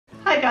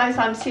G'day guys,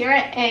 I'm Sarah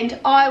and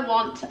I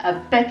want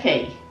a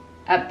bicky,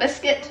 a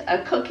biscuit,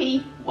 a cookie,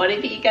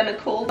 whatever you're going to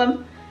call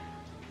them.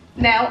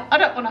 Now, I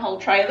don't want a whole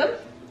tray of them.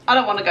 I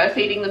don't want to go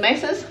feeding the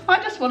masses.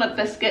 I just want a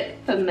biscuit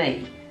for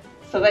me.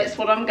 So that's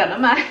what I'm going to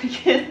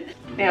make.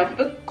 Now,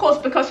 of course,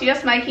 because you're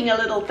just making a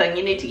little thing,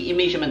 you need to get your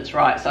measurements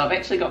right. So I've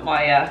actually got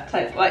my,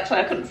 actually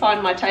I couldn't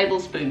find my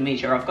tablespoon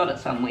measure. I've got it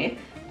somewhere,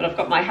 but I've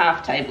got my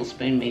half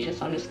tablespoon measure,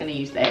 so I'm just going to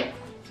use that.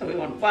 So we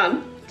want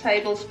 1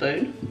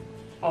 tablespoon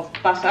of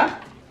butter,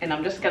 and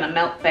I'm just going to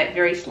melt that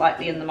very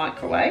slightly in the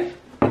microwave.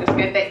 Just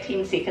go back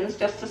 10 seconds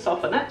just to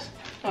soften it.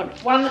 I want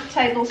 1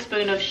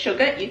 tablespoon of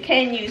sugar. You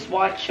can use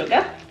white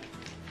sugar,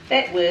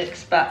 that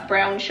works, but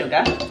brown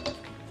sugar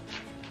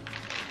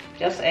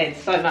just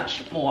adds so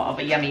much more of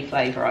a yummy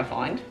flavour, I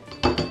find.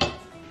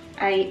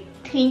 A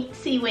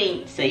teensy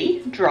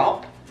weensy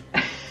drop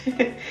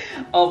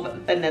of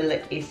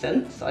vanilla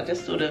essence. I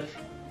just sort of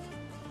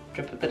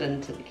drip a bit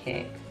into the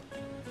cap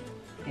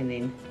and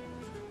then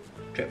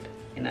drip.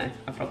 You know,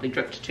 I probably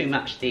dripped too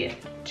much there.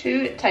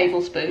 2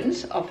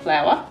 tablespoons of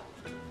flour,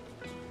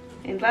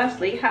 and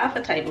lastly half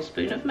a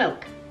tablespoon of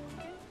milk.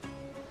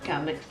 Go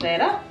and mix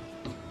that up.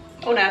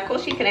 Oh, now of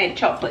course you can add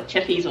chocolate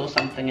chippies or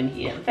something in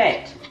here. In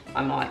fact,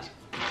 I might.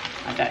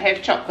 I don't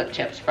have chocolate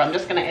chips, but I'm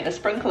just going to add a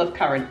sprinkle of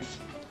currants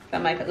to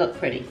make it look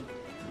pretty.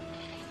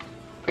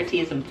 Pretty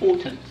is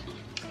important.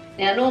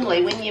 Now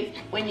normally when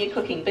you're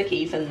cooking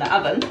bickies in the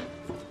oven,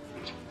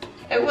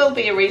 it will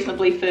be a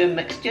reasonably firm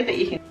mixture that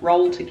you can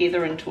roll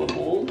together into a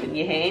ball in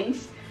your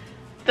hands.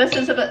 This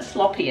is a bit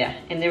sloppier,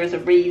 and there is a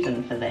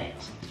reason for that.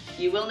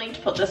 You will need to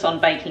put this on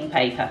baking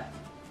paper.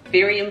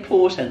 Very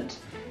important.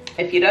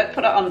 If you don't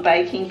put it on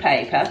baking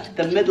paper,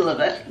 the middle of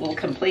it will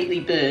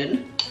completely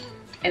burn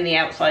and the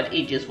outside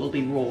edges will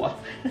be raw.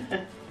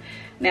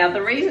 Now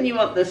the reason you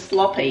want this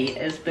sloppy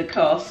is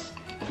because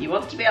you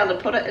want to be able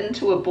to put it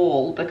into a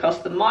ball,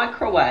 because the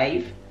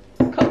microwave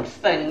cooks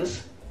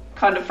things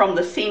kind of from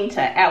the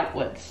center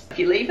outwards. If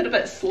you leave it a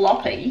bit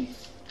sloppy,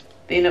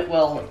 then it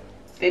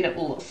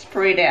will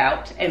spread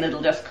out and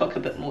it'll just cook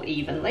a bit more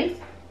evenly.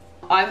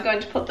 I'm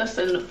going to put this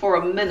in for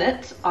a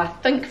minute. I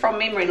think from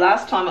memory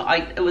last time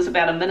it was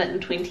about 1 minute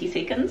and 20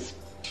 seconds.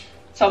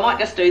 So I might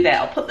just do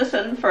that. I'll put this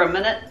in for a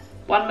minute,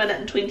 1 minute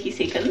and 20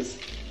 seconds.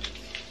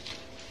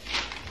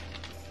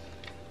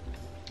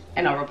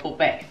 And I'll report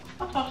back.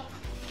 Hot, hot,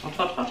 hot,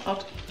 hot, hot,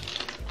 hot,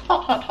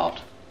 hot, hot,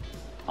 hot,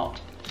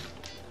 hot.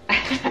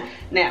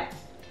 Now,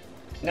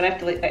 I'm going to have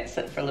to let that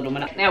sit for a little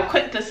minute. Now,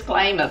 quick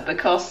disclaimer,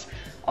 because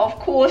of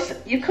course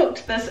you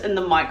cooked this in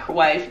the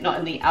microwave, not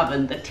in the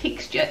oven. The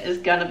texture is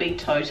going to be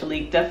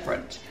totally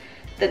different.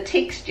 The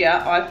texture,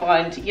 I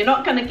find, you're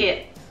not going to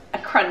get a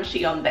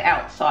crunchy on the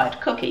outside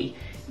cookie.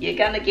 You're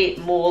going to get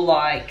more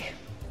like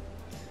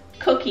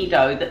cookie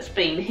dough that's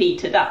been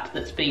heated up,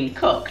 that's been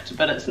cooked,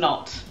 but it's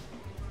not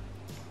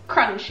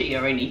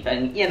crunchy or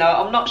anything. You know,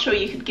 I'm not sure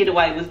you could get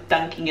away with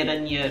dunking it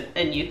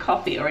in your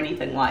coffee or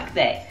anything like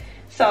that.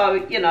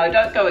 So, you know,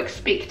 don't go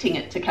expecting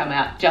it to come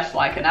out just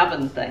like an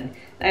oven thing.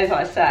 As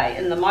I say,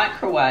 in the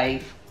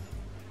microwave,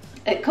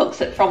 it cooks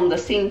it from the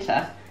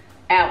center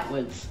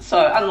outwards.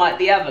 So unlike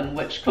the oven,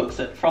 which cooks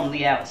it from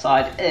the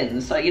outside in.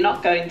 So you're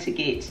not going to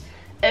get,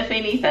 if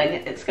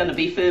anything, it's going to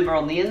be firmer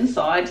on the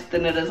inside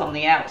than it is on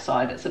the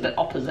outside. It's a bit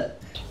opposite.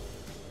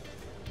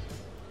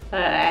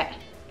 I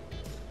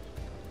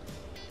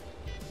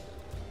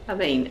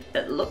mean,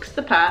 it looks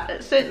the part.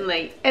 It's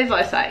certainly, as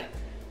I say,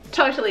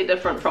 totally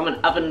different from an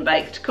oven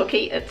baked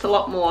cookie. It's a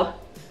lot more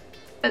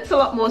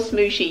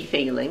smooshy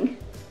feeling.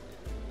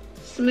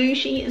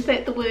 Smooshy, is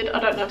that the word? I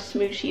don't know if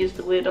smooshy is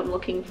the word I'm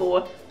looking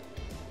for.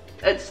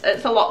 It's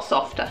a lot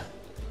softer.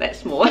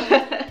 That's more.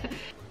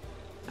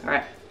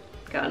 Alright,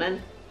 going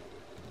in.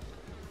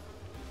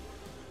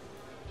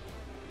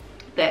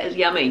 That is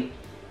yummy.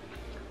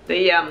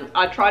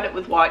 I tried it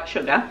with white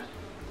sugar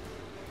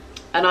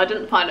and I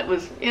didn't find it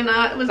was, you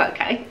know, it was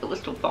okay. It was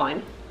still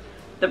fine.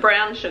 The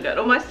brown sugar, it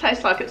almost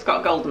tastes like it's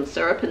got golden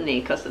syrup in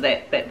there because of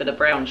that bit of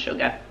brown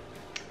sugar.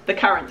 The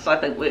currants, I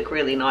think, work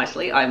really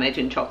nicely. I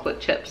imagine chocolate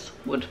chips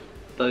would,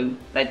 boom,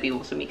 they'd be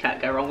awesome. You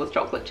can't go wrong with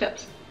chocolate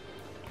chips.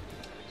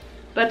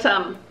 But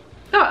no,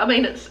 I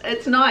mean,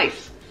 it's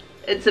nice.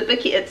 It's a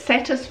bicky. It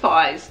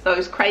satisfies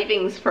those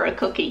cravings for a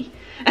cookie.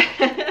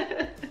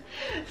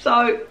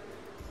 So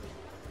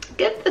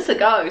give this a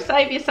go.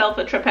 Save yourself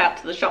a trip out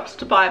to the shops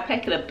to buy a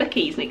packet of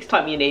bickies next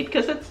time you need,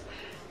 because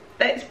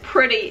that's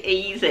pretty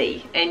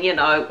easy. And you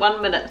know,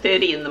 1 minute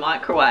 30 in the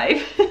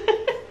microwave.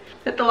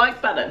 Hit the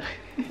like button.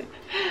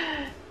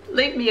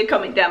 Leave me a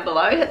comment down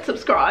below, hit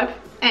subscribe,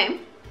 and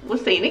we'll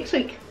see you next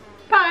week.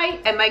 Bye,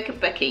 and make a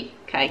bicky,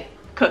 okay?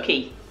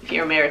 Cookie, if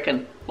you're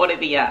American,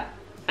 whatever you are,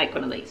 make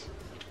one of these.